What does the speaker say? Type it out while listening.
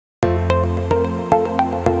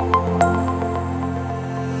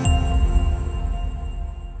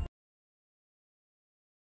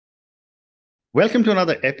Welcome to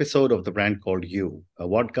another episode of The Brand Called You, a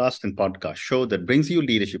podcast and podcast show that brings you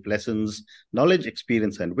leadership lessons, knowledge,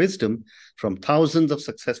 experience, and wisdom from thousands of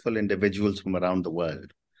successful individuals from around the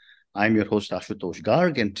world. I'm your host, Ashutosh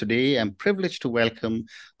Garg, and today I'm privileged to welcome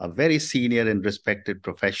a very senior and respected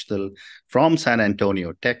professional from San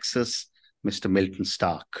Antonio, Texas, Mr. Milton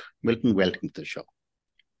Stark. Milton, welcome to the show.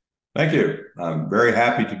 Thank you. I'm very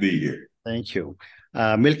happy to be here. Thank you.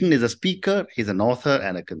 Milton is a speaker, he's an author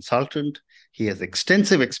and a consultant. He has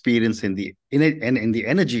extensive experience in the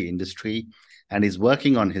energy industry and is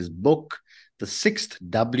working on his book, The Sixth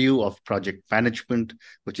W of Project Management,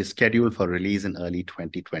 which is scheduled for release in early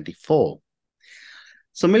 2024.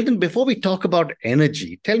 So, Milton, before we talk about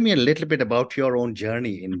energy, tell me a little bit about your own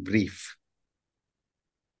journey in brief.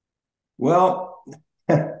 Well,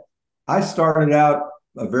 I started out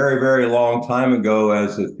a very, very long time ago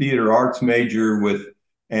as a theater arts major with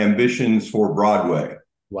ambitions for Broadway.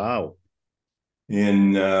 Wow.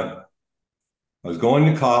 I was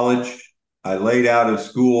going to college. I laid out of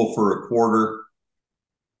school for a quarter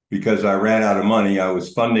because I ran out of money. I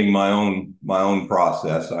was funding my own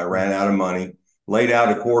process. I ran out of money, laid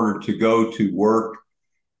out a quarter to go to work,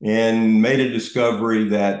 and made a discovery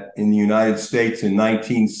that in the United States in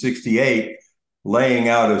 1968, laying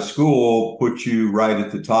out of school put you right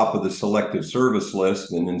at the top of the selective service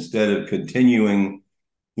list. And instead of continuing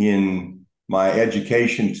in my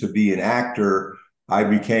education to be an actor, I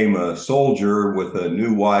became a soldier with a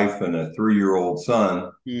new wife and a 3-year-old son.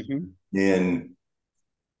 Mm-hmm. And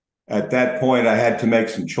at that point, I had to make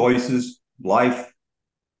some choices. Life,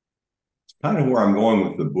 it's kind of where I'm going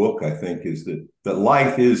with the book, I think, is that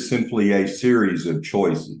life is simply a series of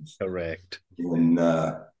choices. Correct. And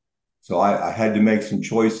so I had to make some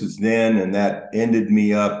choices then, and that ended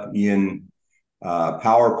me up in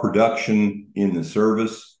power production in the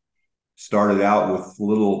service. Started out with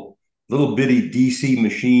little bitty DC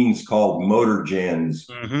machines called motor gens.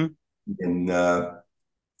 Mm-hmm. And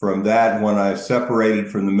from that, when I separated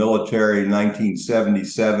from the military in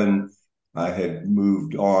 1977, I had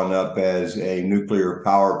moved on up as a nuclear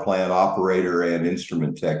power plant operator and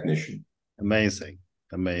instrument technician. Amazing.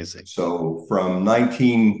 So from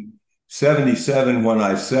 1977, when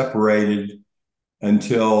I separated,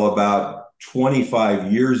 until about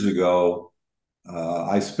 25 years ago,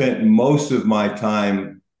 I spent most of my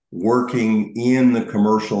time working in the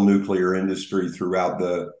commercial nuclear industry throughout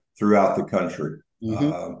the country.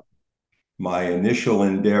 Mm-hmm. My initial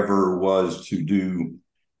endeavor was to do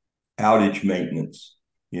outage maintenance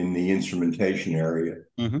in the instrumentation area.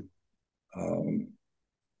 Mm-hmm.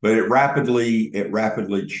 But it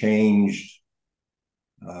rapidly changed.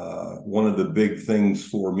 One of the big things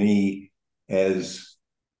for me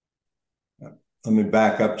let me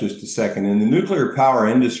back up just a second. In the nuclear power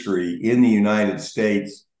industry in the United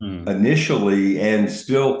States, initially and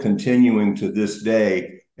still continuing to this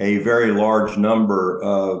day, a very large number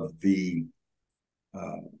of the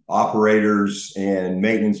operators and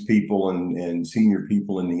maintenance people and senior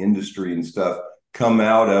people in the industry and stuff come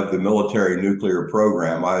out of the military nuclear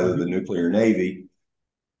program, either the nuclear Navy,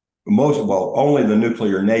 only the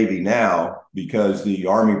nuclear Navy now, because the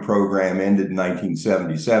Army program ended in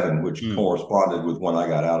 1977, which corresponded with when I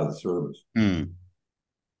got out of the service.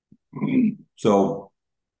 So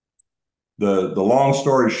the long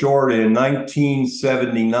story short, in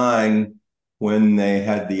 1979, when they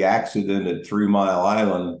had the accident at 3 Mile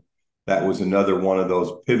Island, that was another one of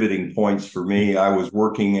those pivoting points for me. I was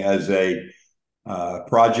working as a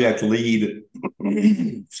project lead,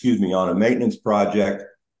 on a maintenance project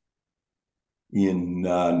in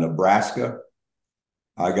Nebraska.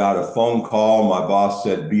 I got a phone call. My boss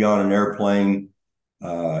said, be on an airplane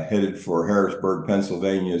headed for Harrisburg,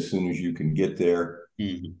 Pennsylvania, as soon as you can get there.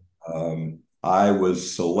 Mm-hmm. I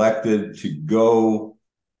was selected to go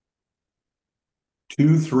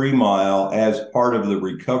to 3 Mile as part of the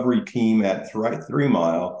recovery team at 3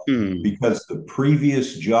 Mile, because the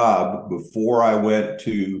previous job before I went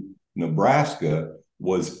to Nebraska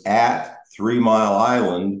was at 3 Mile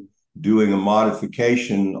Island doing a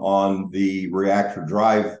modification on the reactor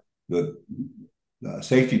drive, the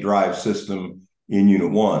safety drive system in Unit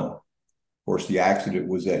 1. Of course, the accident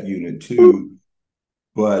was at Unit 2,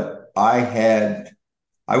 but I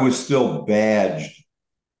was still badged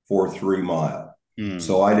for 3 Mile.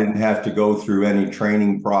 So I didn't have to go through any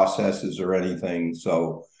training processes or anything.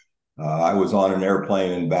 So I was on an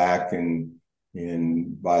airplane and back, and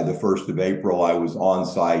by the 1st of April, I was on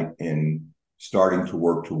site and starting to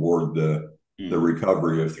work toward the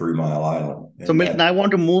recovery of 3 Mile Island. And so, Milton, I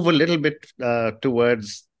want to move a little bit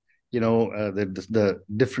towards, the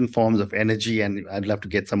different forms of energy, and I'd love to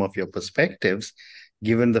get some of your perspectives.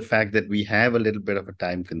 given the fact that we have a little bit of a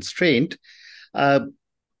time constraint. Uh,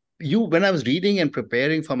 when I was reading and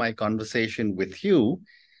preparing for my conversation with you,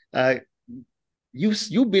 uh,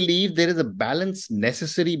 you believe there is a balance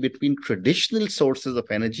necessary between traditional sources of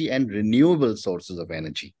energy and renewable sources of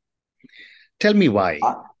energy. Tell me why.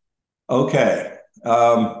 Okay.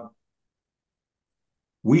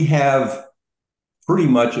 We have pretty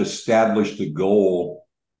much established a goal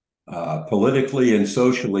politically and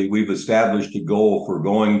socially. We've established a goal for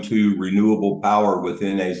going to renewable power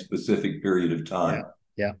within a specific period of time.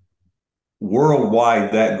 Yeah.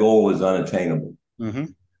 Worldwide, that goal is unattainable. Mm-hmm.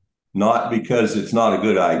 Not because it's not a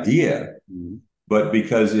good idea, but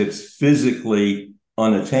because it's physically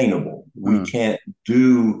unattainable. We can't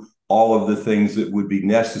do all of the things that would be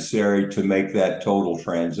necessary to make that total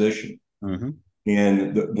transition.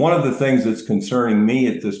 And one of the things that's concerning me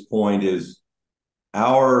at this point is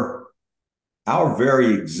our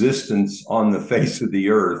very existence on the face of the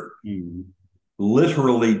earth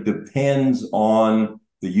literally depends on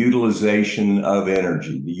the utilization of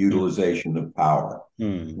energy, the utilization of power.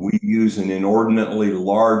 We use an inordinately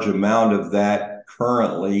large amount of that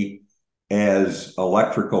currently as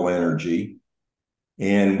electrical energy,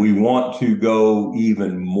 and we want to go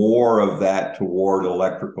even more of that toward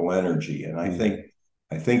electrical energy. And I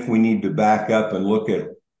think we need to back up and look at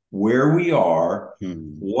where we are,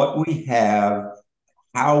 what we have,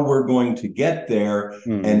 how we're going to get there,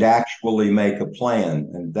 and actually make a plan.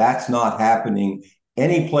 And that's not happening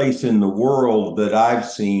any place in the world that I've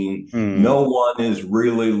seen. No one is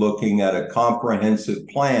really looking at a comprehensive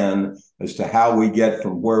plan as to how we get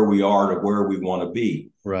from where we are to where we want to be.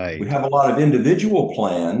 Right. We have a lot of individual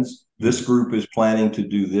plans. This group is planning to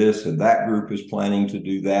do this, and that group is planning to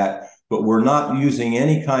do that. But we're not using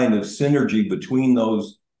any kind of synergy between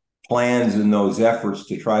those plans and those efforts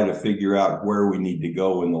to try to figure out where we need to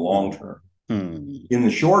go in the long term. In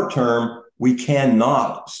the short term, we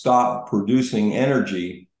cannot stop producing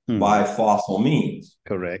energy by fossil means.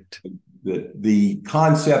 Correct. The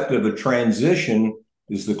concept of a transition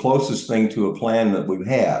is the closest thing to a plan that we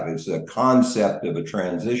have. It's a concept of a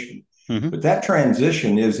transition. But that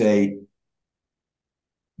transition is a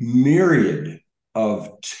myriad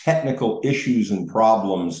of technical issues and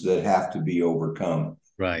problems that have to be overcome.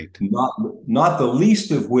 Right. Not the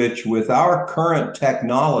least of which, with our current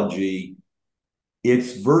technology,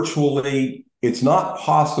 it's not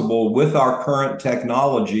possible with our current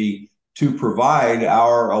technology to provide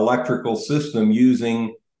our electrical system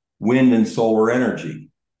using wind and solar energy.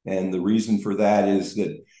 And the reason for that is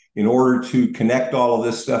that in order to connect all of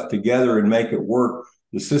this stuff together and make it work,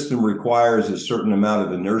 the system requires a certain amount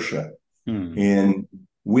of inertia. And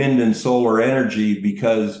wind and solar energy,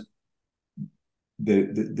 because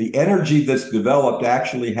the energy that's developed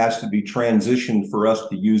actually has to be transitioned for us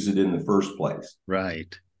to use it in the first place.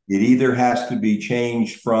 Right. It either has to be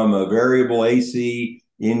changed from a variable AC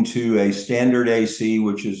into a standard AC,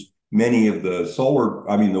 which is many of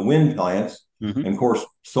the wind plants. And of course,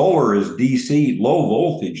 solar is DC, low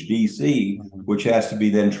voltage DC, which has to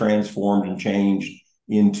be then transformed and changed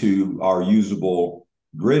into our usable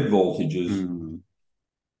grid voltages.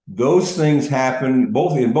 Those things happen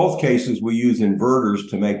in both cases. We use inverters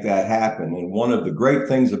to make that happen. And one of the great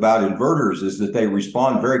things about inverters is that they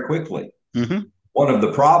respond very quickly. One of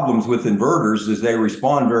the problems with inverters is they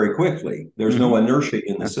respond very quickly. There's no inertia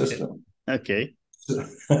in the system. Okay. So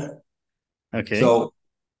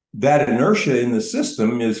that inertia in the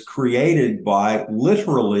system is created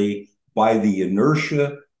literally by the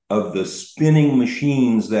inertia of the spinning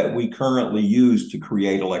machines that we currently use to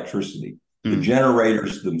create electricity. The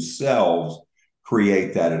generators themselves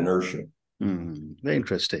create that inertia. Very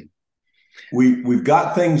interesting. We've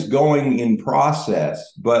got things going in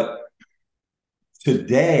process, but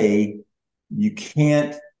today you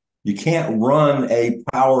can't run a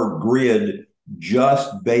power grid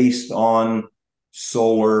just based on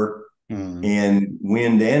solar and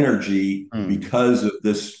wind energy because of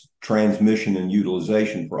this transmission and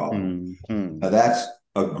utilization problem. Now that's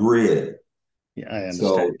a grid. Yeah, I understand.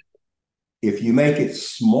 So if you make it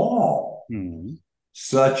small,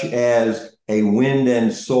 such as a wind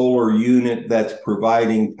and solar unit that's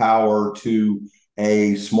providing power to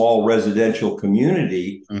a small residential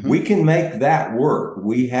community, we can make that work.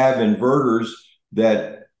 We have inverters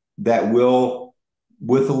that will,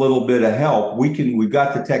 with a little bit of help, we've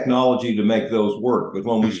got the technology to make those work. But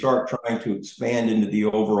when we start trying to expand into the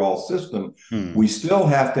overall system, we still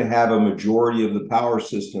have to have a majority of the power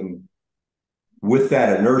system with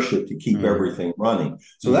that inertia to keep everything running.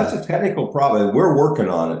 So that's a technical problem. We're working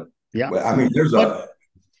on it. Yeah. I mean,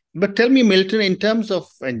 But tell me, Milton, in terms of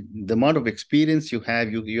the amount of experience you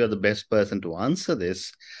have, you are the best person to answer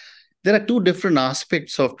this. There are two different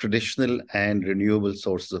aspects of traditional and renewable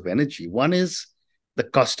sources of energy. One is the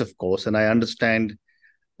cost, of course, and I understand,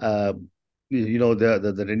 uh,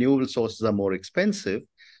 the renewable sources are more expensive.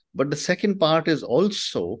 But the second part is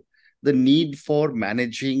also the need for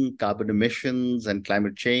managing carbon emissions and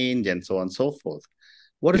climate change and so on and so forth.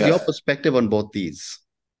 What is your Yes. perspective on both these?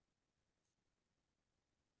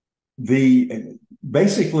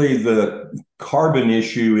 Basically the carbon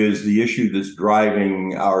issue is the issue that's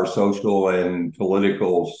driving our social and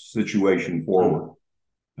political situation forward.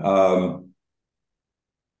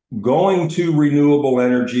 Going to renewable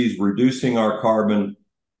energies, reducing our carbon,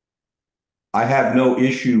 I have no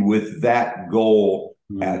issue with that goal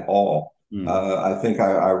at all. I think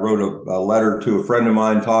I wrote a letter to a friend of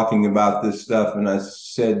mine talking about this stuff, and I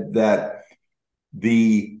said that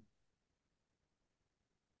the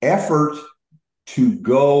effort to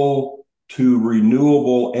go to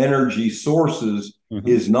renewable energy sources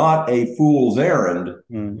is not a fool's errand,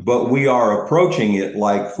 but we are approaching it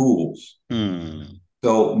like fools.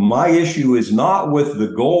 So my issue is not with the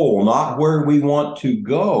goal, not where we want to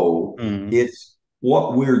go. It's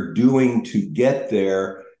what we're doing to get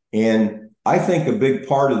there. And I think a big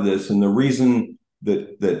part of this, and the reason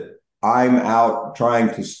that I'm out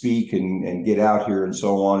trying to speak and get out here and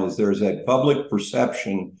so on, is there's a public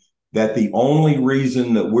perception that the only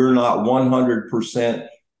reason that we're not 100%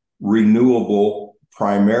 renewable,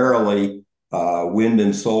 primarily wind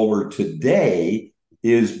and solar today,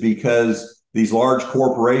 is because these large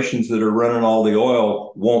corporations that are running all the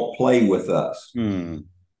oil won't play with us.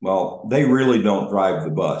 Well, they really don't drive the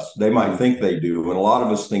bus. They might think they do, and a lot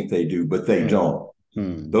of us think they do, but they don't.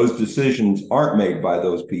 Those decisions aren't made by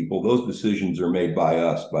those people. Those decisions are made by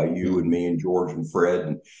us, by you and me and George and Fred.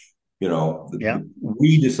 And,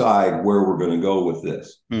 we decide where we're going to go with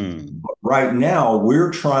this. But right now,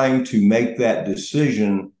 we're trying to make that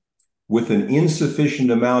decision with an insufficient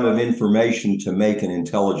amount of information to make an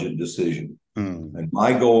intelligent decision. And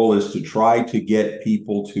my goal is to try to get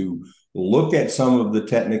people to look at some of the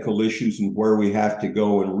technical issues and where we have to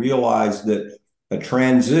go and realize that a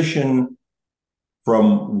transition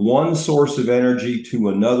from one source of energy to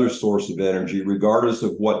another source of energy, regardless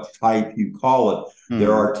of what type you call it,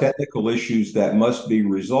 there are technical issues that must be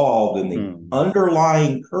resolved. And the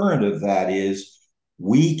underlying current of that is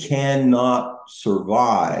we cannot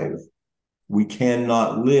survive, we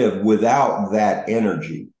cannot live without that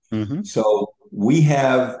energy. So we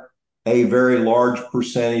have a very large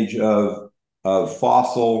percentage of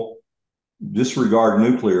fossil, disregard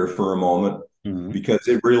nuclear for a moment, because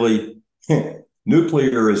it really,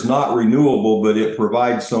 nuclear is not renewable, but it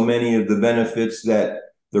provides so many of the benefits that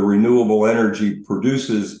the renewable energy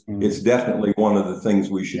produces. It's definitely one of the things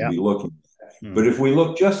we should be looking at. But if we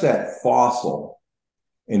look just at fossil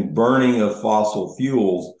and burning of fossil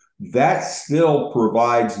fuels, that still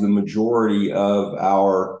provides the majority of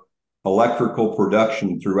our electrical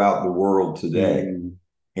production throughout the world today.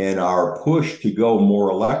 And our push to go more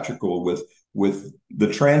electrical with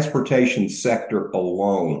the transportation sector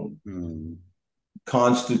alone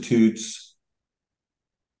constitutes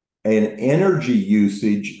an energy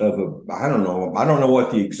usage of I don't know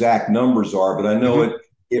what the exact numbers are, but I know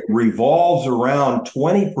it revolves around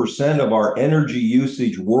 20% of our energy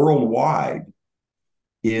usage worldwide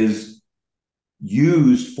is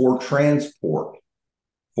used for transport,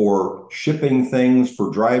 for shipping things,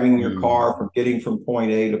 for driving your car, for getting from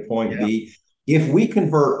point A to point B. If we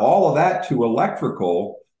convert all of that to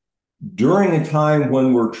electrical during a time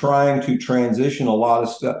when we're trying to transition a lot of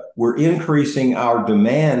stuff, we're increasing our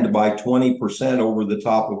demand by 20% over the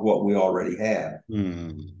top of what we already have.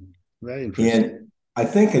 Very interesting. And I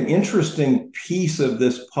think an interesting piece of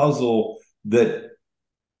this puzzle that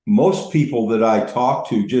most people that I talk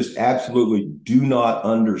to just absolutely do not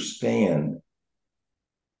understand: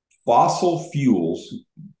 fossil fuels,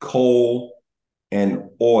 coal and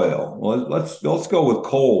oil. Well, let's go with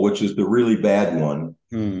coal, which is the really bad one.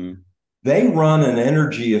 They run an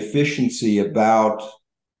energy efficiency about,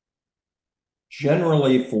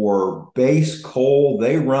 generally for base coal,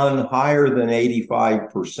 they run higher than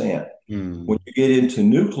 85%. When you get into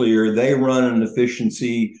nuclear, they run an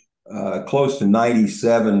efficiency close to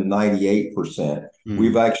 97, 98%.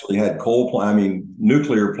 We've actually had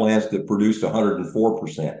nuclear plants that produced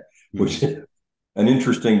 104%, which is an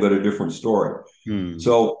interesting but a different story.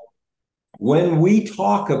 So when we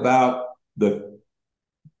talk about the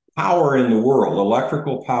power in the world,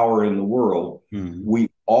 electrical power in the world, we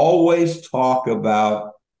always talk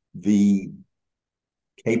about the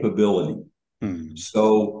capability.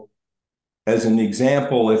 So as an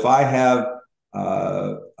example, if I have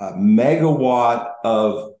a megawatt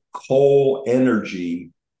of coal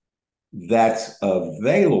energy that's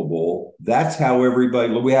available, that's how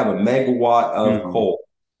everybody, we have a megawatt of Mm. coal,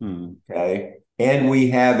 Mm. okay? And we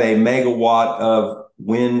have a megawatt of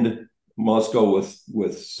wind. Let's go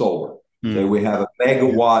with solar. So Mm. we have a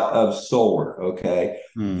megawatt of solar, okay?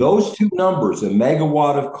 Mm. Those two numbers, a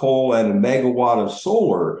megawatt of coal and a megawatt of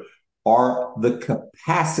solar, are the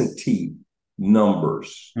capacity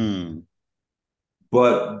numbers. Mm.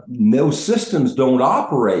 But those systems don't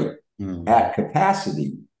operate Mm. at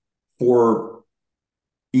capacity for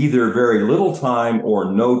either very little time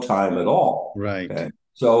or no time at all. Right. Okay.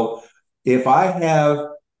 So if I have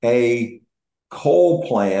a coal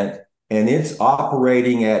plant and it's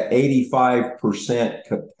operating at 85%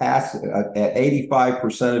 capacity, at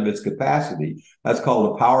 85% of its capacity, that's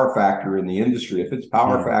called a power factor in the industry. If its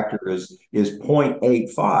power Mm. factor is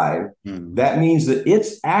 0.85, Mm. that means that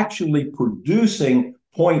it's actually producing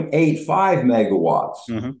 0.85 megawatts.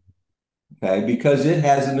 Mm-hmm. Okay, because it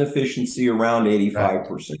has an efficiency around Right.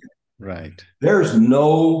 85%. Right. There's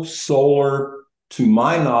no solar, to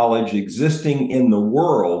my knowledge, existing in the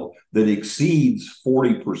world that exceeds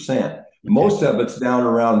 40%. Okay. Most of it's down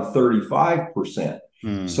around 35%.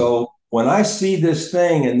 Mm. So when I see this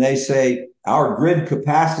thing and they say our grid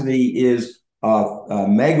capacity is a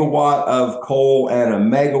megawatt of coal and a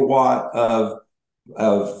megawatt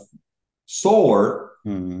of solar,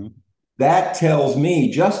 Mm. that tells me,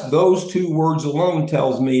 just those two words alone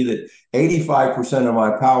tells me that 85% of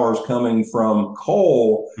my power is coming from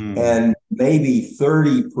coal, Mm. and maybe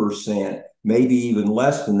 30%, maybe even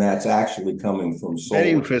less than that's actually coming from Very solar.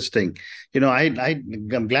 interesting.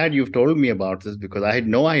 I'm glad you've told me about this because I had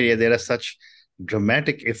no idea there are such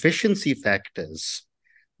dramatic efficiency factors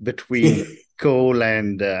between coal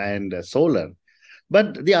and solar.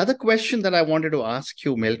 But the other question that I wanted to ask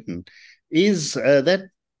you, Milton, is that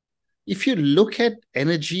if you look at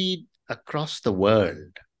energy across the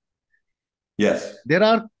world, Yes, there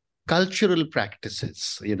are cultural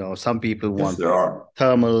practices. Some people yes, want there are.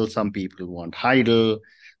 thermal, some people want hydel.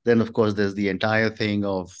 Then, of course, there's the entire thing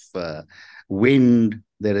of wind.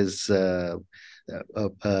 There is, uh,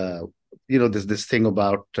 uh, there's this thing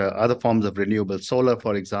about other forms of renewable solar,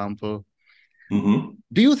 for example. Mm-hmm.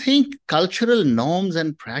 Do you think cultural norms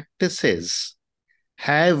and practices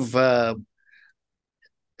have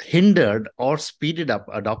hindered or speeded up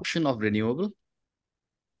adoption of renewable?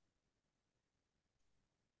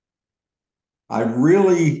 I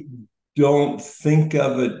really don't think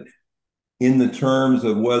of it in the terms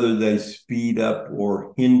of whether they speed up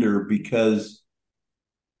or hinder, because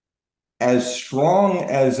as strong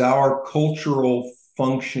as our cultural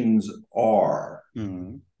functions are,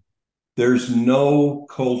 Mm. there's no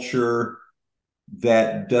culture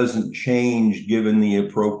that doesn't change given the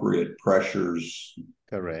appropriate pressures,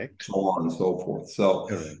 Correct. so on and so forth. So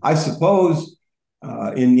Correct. I suppose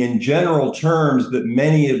in general terms that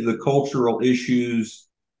many of the cultural issues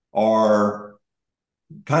are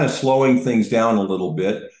kind of slowing things down a little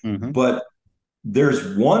bit. Mm-hmm. But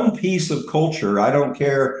there's one piece of culture, I don't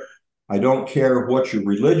care what your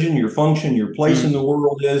religion, your function, your place in Mm. the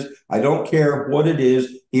world is. I don't care what it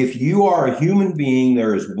is. If you are a human being,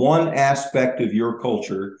 there is one aspect of your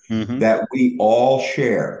culture Mm-hmm. that we all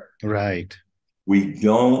share. Right. We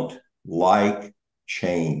don't like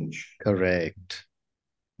change. Correct.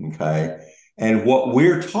 Okay. And what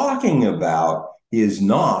we're talking about is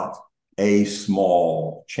not a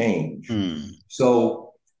small change. Mm.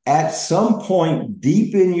 So at some point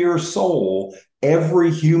deep in your soul, every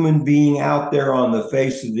human being out there on the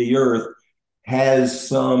face of the earth has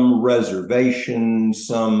some reservation,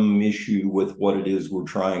 some issue with what it is we're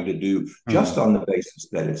trying to do, just Mm. on the basis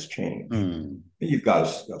that it's change. Mm. You've got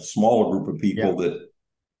a smaller group of Yeah. people that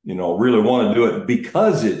really want to do it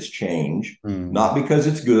because it's change, Mm. not because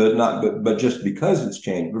it's good, not but just because it's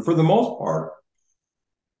change. But for the most part,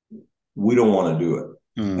 we don't want to do it.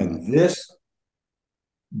 Mm. And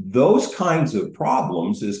those kinds of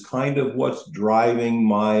problems is kind of what's driving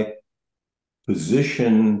my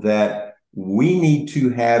position that we need to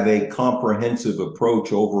have a comprehensive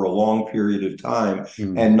approach over a long period of time,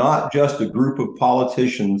 and Mm. not just a group of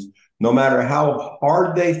politicians, no matter how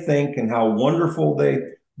hard they think and how wonderful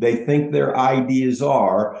they think their ideas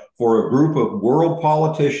are, for a group of world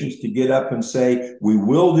politicians to get up and say, we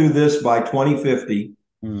will do this by 2050,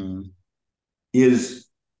 Mm. is,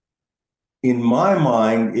 in my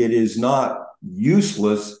mind, it is not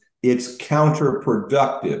useless, it's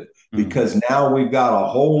counterproductive, Mm. because now we've got a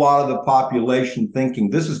whole lot of the population thinking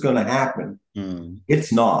this is going to happen. Mm.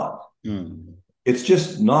 It's not. Mm. It's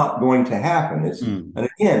just not going to happen. And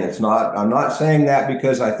again, I'm not saying that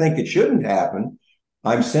because I think it shouldn't happen.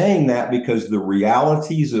 I'm saying that because the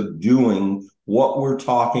realities of doing what we're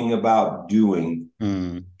talking about doing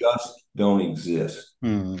just don't exist.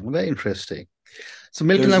 Very interesting. So,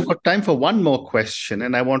 Milton, I've got time for one more question,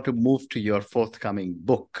 and I want to move to your forthcoming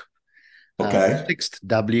book, The Sixth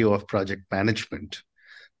W of Project Management.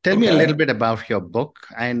 Tell me a little bit about your book,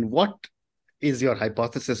 and what is your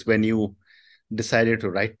hypothesis when you decided to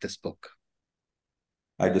write this book?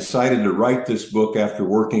 I decided to write this book after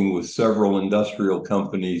working with several industrial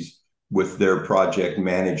companies with their project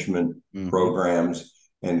management programs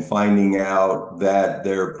and finding out that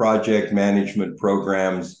their project management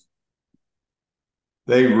programs,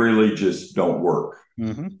 they really just don't work.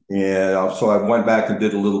 And so I went back and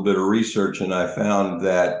did a little bit of research, and I found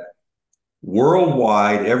that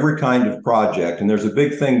worldwide, every kind of project, and there's a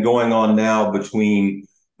big thing going on now between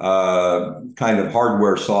kind of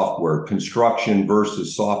hardware, software, construction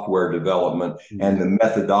versus software development, and the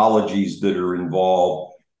methodologies that are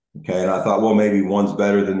involved. And I thought, well, maybe one's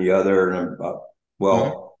better than the other. And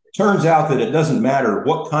it turns out that it doesn't matter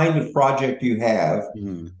what kind of project you have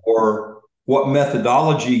or what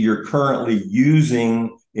methodology you're currently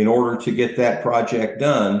using in order to get that project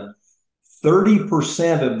done.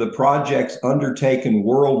 30% of the projects undertaken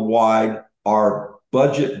worldwide are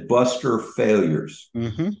budget buster failures.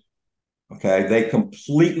 They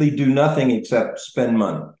completely do nothing except spend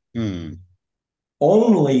money.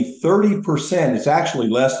 Only 30%, it's actually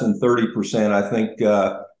less than 30%. I think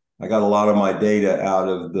I got a lot of my data out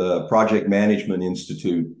of the Project Management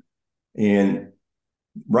Institute. And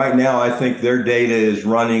right now, I think their data is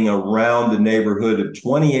running around the neighborhood of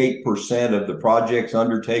 28% of the projects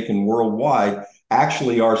undertaken worldwide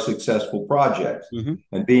actually are successful projects.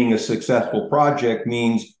 And being a successful project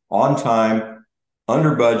means on time,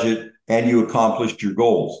 under budget, and you accomplished your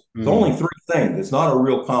goals. It's only three things. It's not a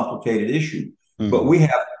real complicated issue. But we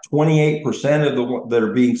have 28% of that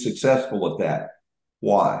are being successful at that.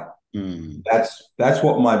 Why? That's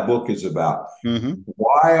what my book is about.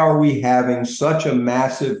 Why are we having such a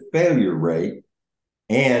massive failure rate,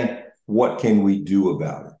 and what can we do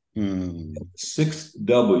about it? Sixth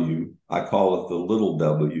W, I call it the little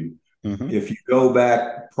W. If you go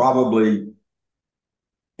back, probably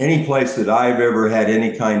any place that I've ever had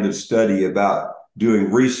any kind of study about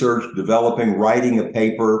doing research, developing, writing a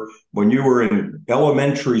paper, when you were in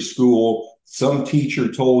elementary school, some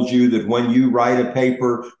teacher told you that when you write a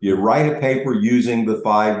paper, you write a paper using the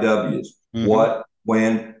 5 W's. What,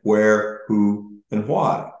 when, where, who, and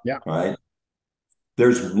why. Right?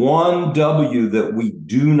 There's one W that we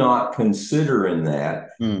do not consider in that,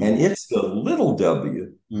 and it's the little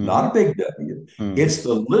W, not a big W. It's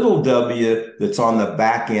the little W that's on the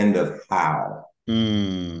back end of how.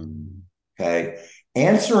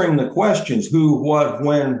 Answering the questions who, what,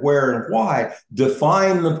 when, where, and why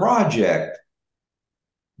define the project,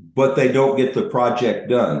 but they don't get the project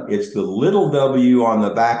done. It's the little W on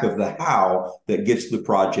the back of the how that gets the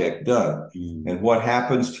project done. And what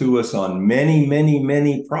happens to us on many, many,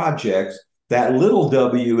 many projects, that little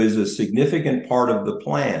W is a significant part of the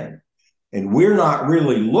plan. And we're not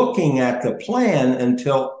really looking at the plan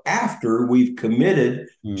until after we've committed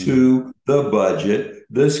to the budget,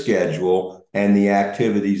 the schedule, and the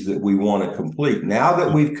activities that we want to complete. Now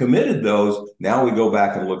that we've committed those, now we go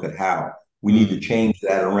back and look at how. We need to change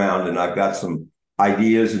that around, and I've got some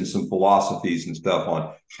ideas and some philosophies and stuff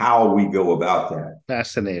on how we go about that.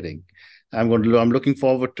 Fascinating. I'm looking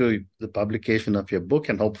forward to the publication of your book,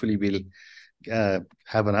 and hopefully we'll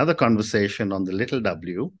have another conversation on the little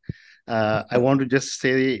W. I want to just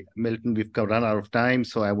say, Milton, we've run out of time,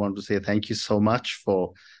 so I want to say thank you so much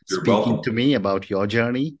for speaking to me about your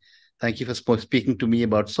journey. Thank you for speaking to me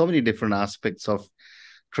about so many different aspects of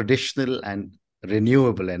traditional and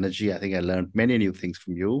renewable energy. I think I learned many new things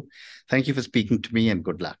from you. Thank you for speaking to me, and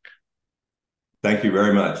good luck. Thank you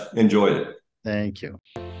very much. Enjoyed it. Thank you.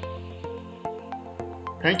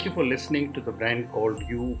 Thank you for listening to the Brand Called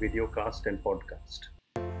You videocast and podcast,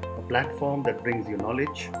 a platform that brings you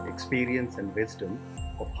knowledge, experience, and wisdom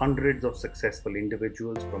of hundreds of successful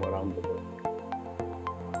individuals from around the world.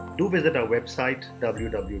 Do visit our website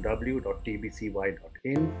www.tbcy.in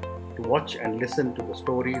to watch and listen to the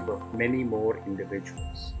stories of many more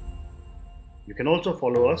individuals. You can also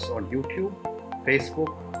follow us on YouTube,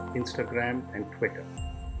 Facebook, Instagram, and Twitter.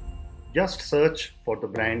 Just search for the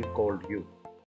Brand Called You.